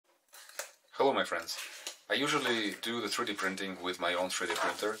Hello my friends. I usually do the 3D printing with my own 3D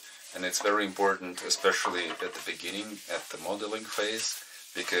printer, and it's very important, especially at the beginning, at the modeling phase,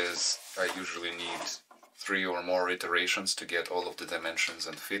 because I usually need 3 or more iterations to get all of the dimensions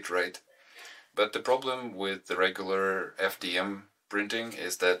and fit right. But the problem with the regular FDM printing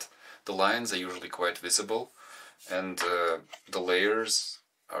is that the lines are usually quite visible, and the layers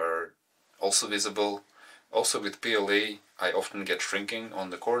are also visible. Also with PLA I often get shrinking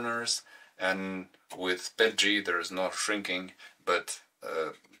on the corners, and with PETG there is no shrinking, but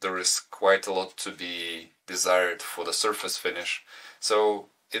there is quite a lot to be desired for the surface finish, so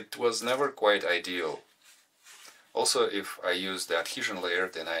it was never quite ideal. Also, if I use the adhesion layer,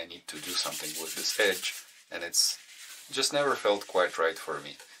 then I need to do something with this edge, and it's just never felt quite right for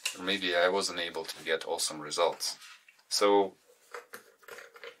me. Or maybe I wasn't able to get awesome results. So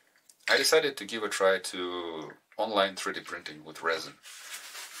I decided to give a try to online 3D printing with resin.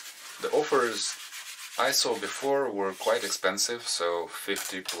 The offers I saw before were quite expensive, so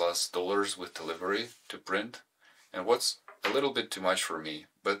 $50+ with delivery to print, and what's a little bit too much for me.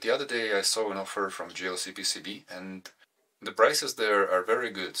 But the other day I saw an offer from JLCPCB, and the prices there are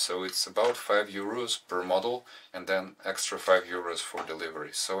very good, so it's about €5 per model and then extra €5 for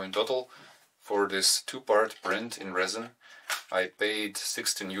delivery. So in total, for this 2-part print in resin, I paid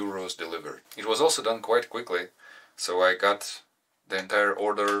 €16 delivered. It was also done quite quickly, so I got the entire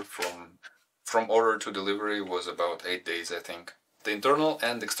order from order to delivery was about 8 days, I think. The internal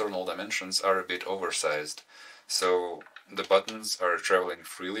and external dimensions are a bit oversized, so the buttons are traveling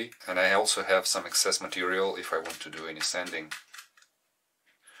freely, and I also have some excess material if I want to do any sanding.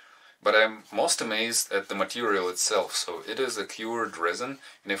 But I'm most amazed at the material itself. So it is a cured resin,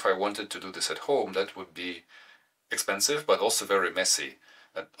 and if I wanted to do this at home, that would be expensive but also very messy,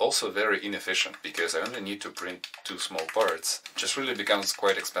 and also very inefficient, because I only need to print 2 small parts. It just really becomes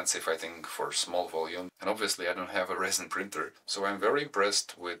quite expensive, I think, for small volume, and obviously I don't have a resin printer, so I'm very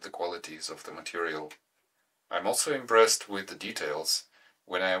impressed with the qualities of the material. I'm also impressed with the details.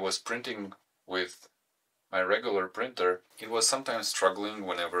 When I was printing with my regular printer, it was sometimes struggling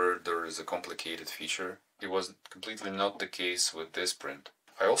whenever there is a complicated feature. It was completely not the case with this print.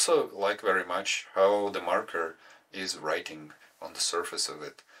 I also like very much how the marker is writing on the surface of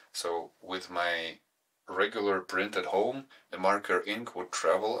it. So with my regular print at home, the marker ink would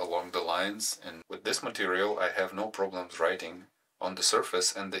travel along the lines, and with this material I have no problems writing on the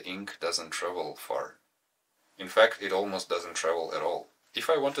surface, and the ink doesn't travel far. In fact, it almost doesn't travel at all. If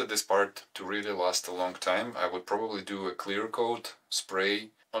I wanted this part to really last a long time, I would probably do a clear coat spray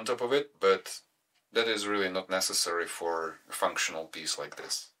on top of it, but that is really not necessary for a functional piece like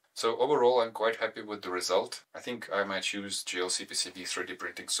this. So overall, I'm quite happy with the result. I think I might use JLCPCB 3D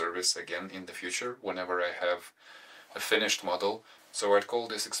printing service again in the future whenever I have a finished model, so I'd call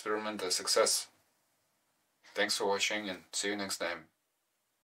this experiment a success. Thanks for watching, and see you next time.